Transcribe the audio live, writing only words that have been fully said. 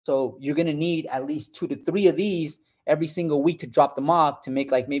So you're going to need at least 2 to 3 of these every single week to drop them off to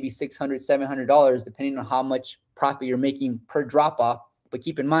make like maybe $600, $700, depending on how much profit you're making per drop off. But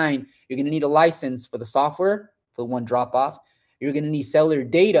keep in mind, you're going to need a license for the software for one drop off. You're going to need cellular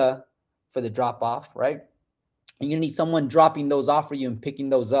data for the drop off, right? And you're going to need someone dropping those off for you and picking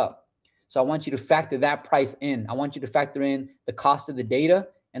those up. So I want you to factor that price in. I want you to factor in the cost of the data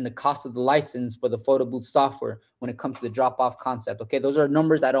and the cost of the license for the photo booth software when it comes to the drop-off concept. Okay, those are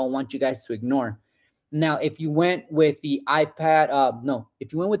numbers I don't want you guys to ignore. Now, if you went with the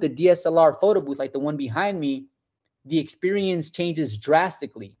if you went with the DSLR photo booth like the one behind me, the experience changes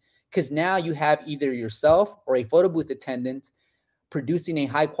drastically because now you have either yourself or a photo booth attendant producing a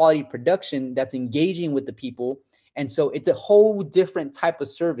high-quality production that's engaging with the people. And so it's a whole different type of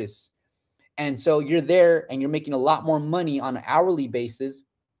service. And so you're there and you're making a lot more money on an hourly basis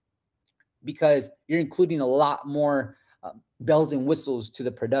because you're including a lot more bells and whistles to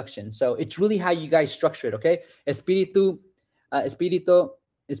the production. So it's really how you guys structure it, okay? Espiritu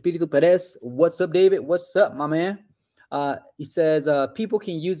Perez, what's up, David? What's up, my man? He says, people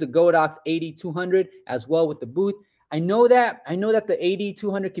can use the Godox 8200 as well with the booth. I know that the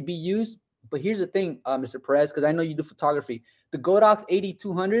 8200 could be used, but here's the thing, Mr. Perez, because I know you do photography. The Godox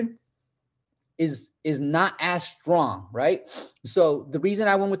 8200 is not as strong, right? So the reason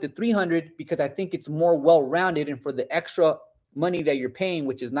I went with the 300 because I think it's more well-rounded, and for the extra money that you're paying,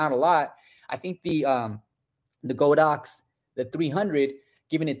 which is not a lot, I think the Godox, the 300,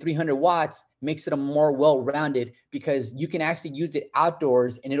 giving it 300 watts makes it a more well-rounded because you can actually use it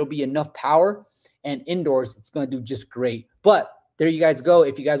outdoors and it'll be enough power, and indoors it's going to do just great. But there you guys go.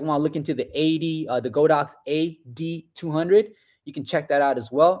 If you guys want to look into the the Godox AD200, you can check that out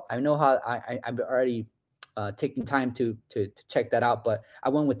as well. I know how I've already taken time to check that out, but I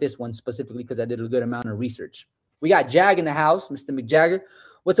went with this one specifically because I did a good amount of research. We got Jag in the house, Mr. McJagger.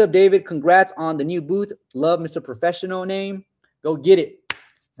 What's up, David? Congrats on the new booth. Love Mr. Professional name. Go get it.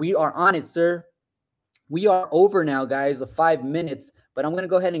 We are on it, sir. We are over now, guys, the 5 minutes, but I'm going to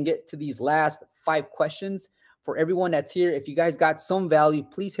go ahead and get to these last 5 questions. For everyone that's here, if you guys got some value,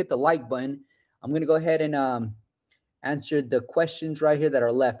 please hit the like button. I'm going to go ahead and answer the questions right here that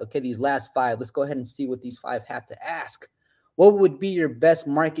are left. Okay, these last 5. Let's go ahead and see what these 5 have to ask. What would be your best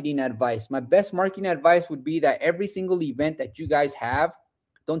marketing advice? My best marketing advice would be that every single event that you guys have,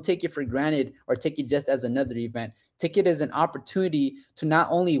 don't take it for granted or take it just as another event. Take it as an opportunity to not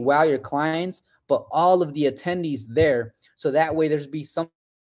only wow your clients, but all of the attendees there. So that way there's be some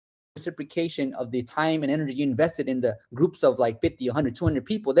reciprocation of the time and energy you invested in the groups of like 50, 100, 200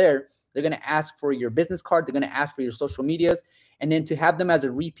 people there. They're going to ask for your business card. They're going to ask for your social medias. And then to have them as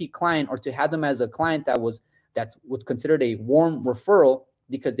a repeat client or to have them as a client that's what's considered a warm referral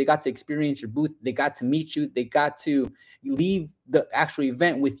because they got to experience your booth. They got to meet you. They got to leave the actual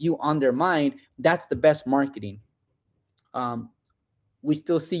event with you on their mind. That's the best marketing. We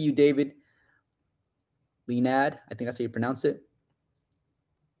still see you, David. Linad, I think that's how you pronounce it.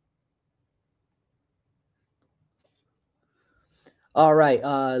 All right,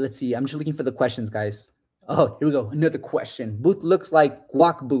 let's see. I'm just looking for the questions, guys. Oh, here we go. Another question. Booth looks like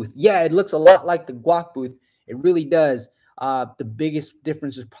guac booth. Yeah, it looks a lot like the guac booth. It really does. The biggest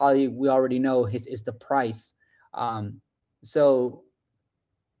difference is probably, we already know, is the price. The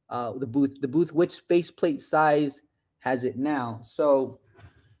booth, which faceplate size has it now? So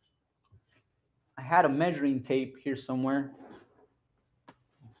I had a measuring tape here somewhere.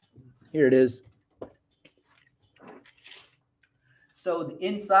 Here it is. So the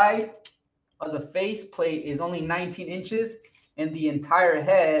inside of the faceplate is only 19 inches and the entire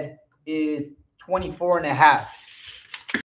head is 24 and a half.